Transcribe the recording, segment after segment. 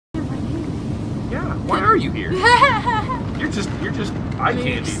Yeah, why are you here? You're just eye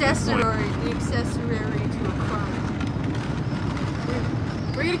candy. The accessory to a crime.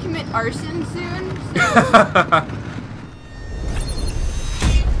 We're gonna commit arson soon. So.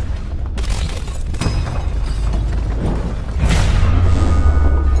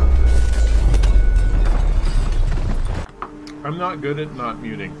 I'm not good at not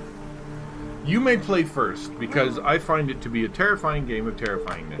muting. You may play first, because I find it to be a terrifying game of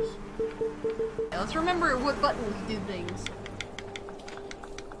terrifyingness. Let's remember what buttons do things.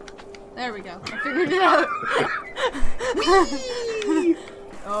 There we go. I figured it out.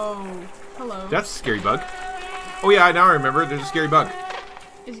 Oh, hello. That's a scary bug. Oh yeah, now I remember. There's a scary bug.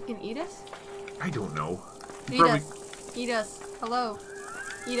 Is it gonna eat us? I don't know. Eat us. Eat us. Hello.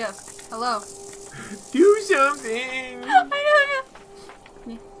 Eat us. Hello. Do something. I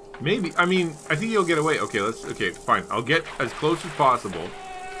don't know. Maybe. I mean, I think you'll get away. Okay, okay, fine. I'll get as close as possible.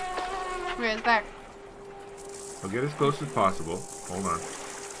 Okay, it's back. I'll get as close as possible. Hold on.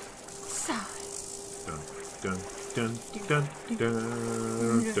 So. Dun dun dun dun dun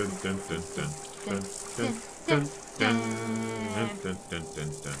dun dun dun dun dun dun dun dun dun dun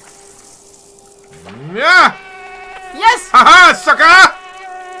dun. Yeah! Yes! Haha, sucker!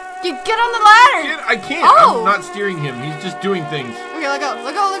 Get on the ladder! I can't. Oh. I'm not steering him. He's just doing things. Okay, let go.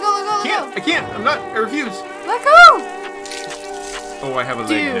 Let go. Let go. Let go. Let go. I can't. I'm not. I refuse. Let go! Oh, I have a leg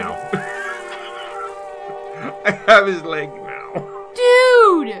Dude. now. I have his leg now.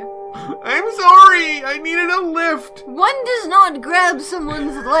 Dude! I'm sorry. I needed a lift. One does not grab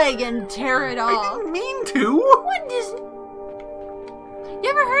someone's leg and tear it I off. didn't mean to. One does. You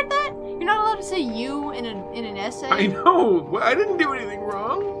ever heard that? You're not allowed to say "you" in an essay. I know. I didn't do anything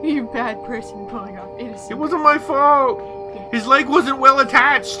wrong. You bad person pulling off innocent. It wasn't my fault. His leg wasn't well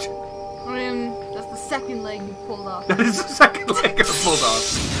attached. That's the second leg you pulled off. That is the second leg I pulled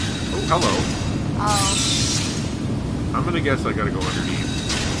off. Oh, hello. Oh. I'm gonna guess I gotta go underneath.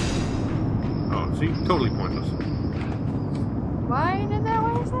 Oh, see? Totally pointless. Why did that?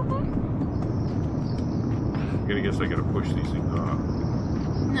 Why is that there? I'm gonna guess I gotta push these things off.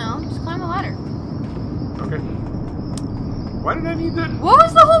 No, just climb the ladder. Okay. Why did I need that? What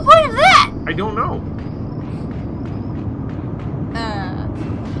was the whole point of that? I don't know.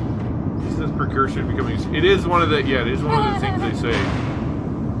 It says precursor becoming. It is one of the. Yeah, it is one of the things they say.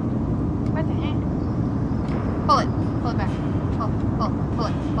 What the heck? Pull it. Pull it back. Pull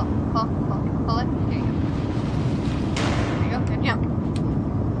it. Pull it. There you go. There you go. There you go.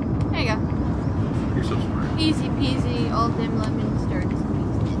 There you go. You're so smart. Easy peasy. All them lemons started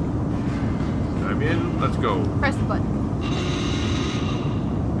squeezed. I'm in. Let's go. Press the button.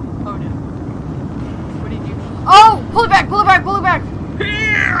 Oh no. What did you do? Oh! Pull it back! Pull it back! Pull it back!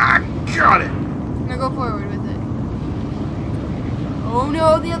 Yeah, got it. Now go forward with it. Oh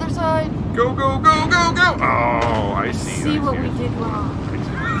no, the other side. Go, go, go, go, go. Oh, I see. See what we did wrong.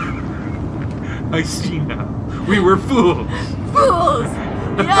 I see now. We were fools. Fools!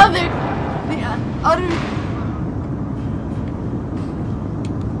 The other...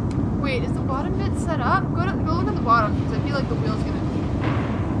 Wait, is the bottom bit set up? Go look at the bottom, because I feel like the wheel's gonna...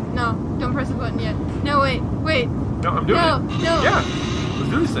 No, don't press the button yet. No, wait. No, I'm doing it. No. Yeah, let's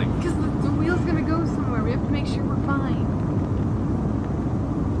do this thing. Because the wheel's gonna go somewhere. We have to make sure we're fine.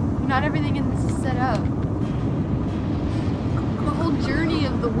 Not everything in this is set up. The whole journey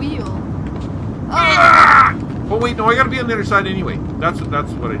of the wheel. Oh, Ah! Oh wait, no, I gotta be on the other side anyway. That's what I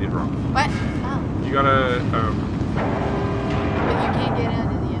did wrong. what? Oh. You gotta, But you can't get out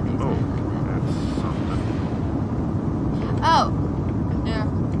of the other oh, side that's something. like that. Oh. Yeah.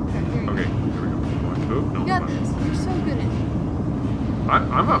 Okay, Okay, here we go. One, oh, no, You got this. You're so good at it.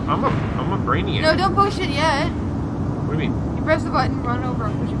 I'm a brainiac. No, don't push it yet. What do you mean? You press the button, run over,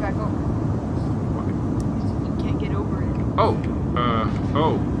 and push it back over. Okay. You can't get over it. Oh,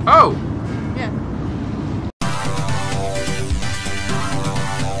 Yeah.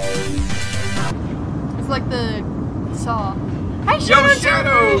 It's like the saw. Hi, Shadow! Yo,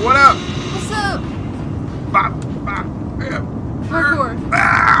 Shadow, what up? What's up? Bop, bop, yeah. Parkour.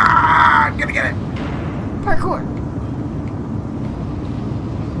 Ah, I'm gonna get it. Parkour.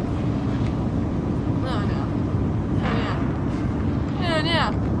 Oh no. Oh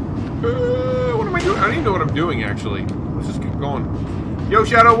yeah. What am I doing? I don't even know what I'm doing, actually. Let's just keep going. Yo,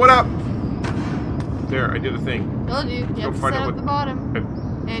 Shadow, what up? There, I did a thing. Told you. You have to find set out up the bottom.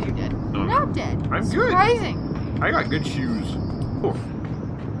 And you're dead. No, You're no. not dead. I'm good. Surprising. I got good shoes. Oh.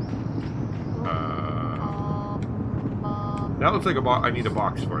 That looks like a box. I need a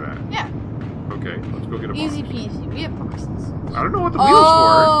box for that. Yeah. Okay, let's go get a box. Easy peasy. We have boxes. I don't know what the wheel's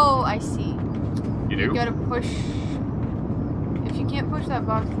Oh, I see. for. You do? You gotta push. If you can't push that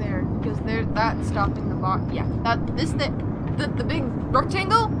box there because that's stopping the box. Yeah, the big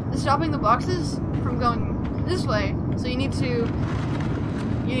rectangle is stopping the boxes from going this way. So you need to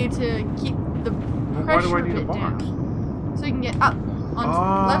keep the pressure why do I need a bit box? down so you can get up onto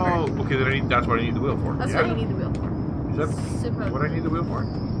the lever. Oh, okay. Then that's what I need the wheel for. That's what you need the wheel for. Is that what I need the wheel for?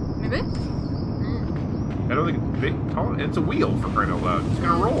 Maybe. I don't think it's big. Oh, it's a wheel for crying out loud. It's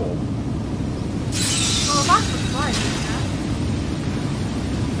gonna roll. Well, the box would slide, isn't it?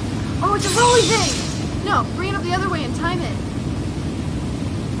 Oh, it's a rolly thing! No, bring it up the other way and time it.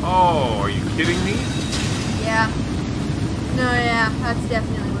 Oh, are you kidding me? Yeah. No, yeah, that's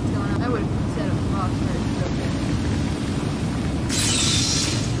definitely what's going on. I would have set up the box first. Okay.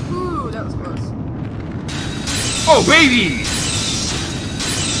 Ooh, that was close. Oh, baby!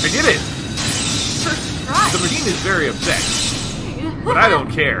 I did it! First try. The machine is very upset. But I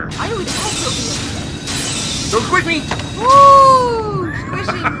don't care. I would also be upset. Don't squish me! Woo!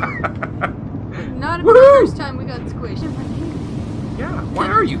 Squishing! Not the first time we got squished. Yeah, why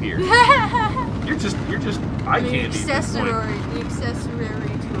are you here? You're just eye candy at this point. The accessory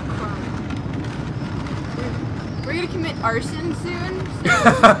to a crime. We're gonna commit arson soon. So.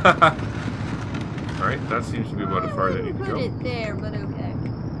 Alright, that seems to be about as far as I need to go. Put it there, but okay.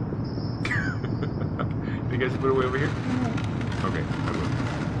 You guys put it way over here? Okay, I will.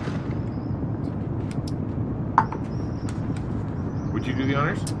 Would you do the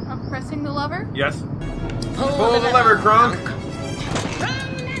honors? I'm pressing the lever. Yes. Pull the lever, Kronk!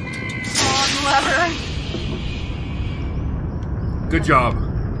 On the lever. Good job.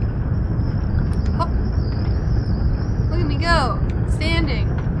 Hop. Look at me go. Standing.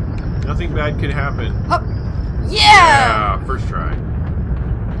 Nothing bad could happen. Hop. Yeah! Yeah, first try.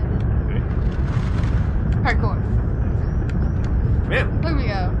 Okay. Hardcore. Man, Look at me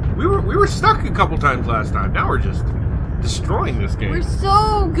go. we were stuck a couple times last time. Now we're just destroying this game. We're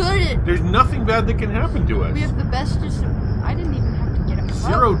so good at. There's nothing bad that can happen to us. We have the best. I didn't even have to get up.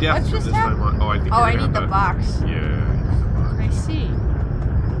 Zero deaths from this time on. Oh, I think. Oh, I need the box. Yeah. I see.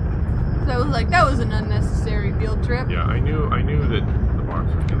 So I was like, that was an unnecessary field trip. Yeah, I knew that the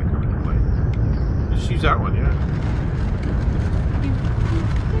box was gonna come into play. Just use that one, yeah.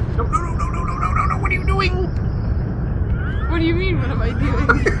 No! What are you doing? What do you mean? What am I doing?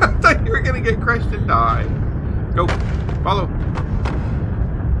 I thought you were gonna get crushed and die. Go, follow.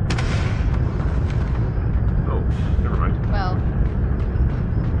 Oh, never mind. Well,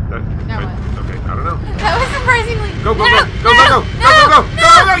 now what? Okay, I don't know. That was surprisingly. Go! No!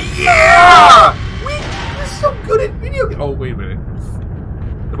 Yeah! We're so good at video games. Oh, wait a minute.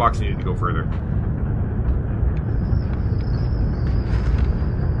 The box needed to go further.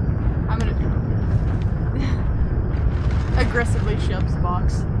 I'm gonna aggressively shoves the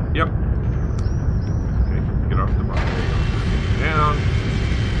box. Yep. Okay, get off the box. Down.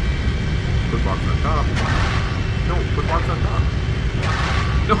 Put box on top. No, put box on top.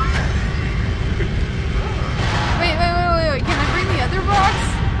 No. Wait. Can I bring the other box?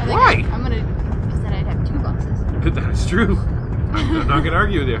 Why? I'm gonna. Because then I'd have two boxes. That's true. I'm not gonna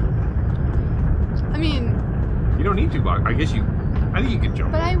argue with you. I mean. You don't need two boxes. I think you can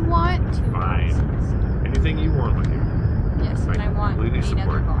jump. But I want two Fine. boxes. Anything you want, my dear. Yes, and I want completely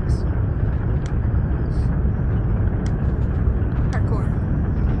another support. box. Hardcore.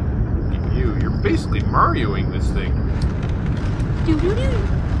 You're basically Marioing this thing. Doo-doo-doo.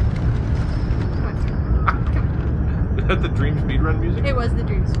 Is that the Dream Speedrun music? It was the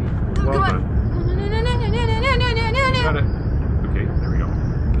dream speed. Oh, Well come done. on. Got it. Okay, there we go.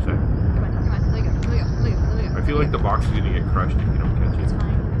 What's that? Come on. Let go. I feel like the box is gonna get crushed if you don't catch It's it.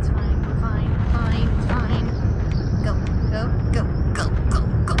 fine. It's fine. Go.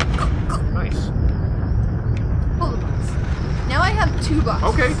 Nice. Pull the box. Now I have two boxes.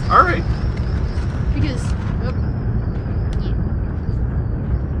 Okay, alright. Because. Yeah.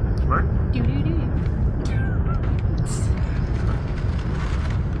 Smart.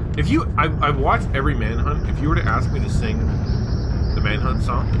 If you, I've watched every Manhunt. If you were to ask me to sing the Manhunt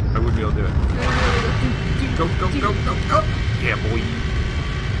song, I wouldn't be able to do it. Go. Yeah, boy.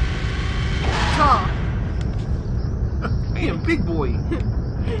 Tall. I am big boy.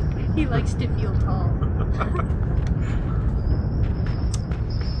 He likes to feel tall.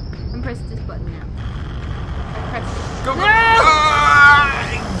 I'm pressing this button now. I pressed it. Go. No!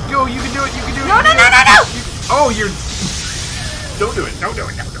 Go, you can do it. No! Oh, you're... Don't do it.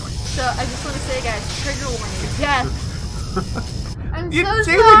 So, I just want to say, guys, trigger warning. Death. I'm You so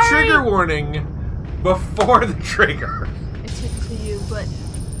say sorry. the trigger warning before the trigger. I took it to you, but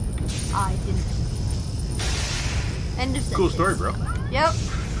I didn't. End of sentence. Cool story, bro. Yep.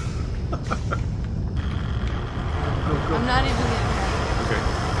 Go. I'm not even gonna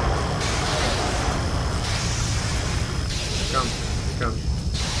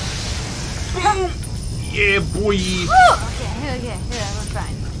Yeah, boy. Okay, I'm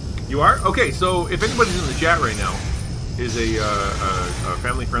fine. You are? Okay, so if anybody's in the chat right now is a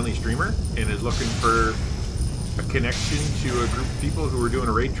family-friendly streamer and is looking for a connection to a group of people who are doing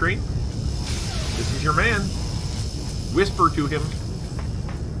a raid train, this is your man. Whisper to him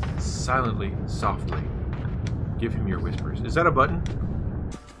silently, softly. Give him your whispers. Is that a button?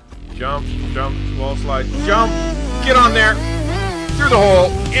 Jump, jump, wall slide, jump! Get on there! Through the hole,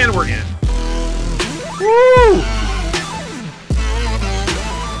 and we're in. Woo!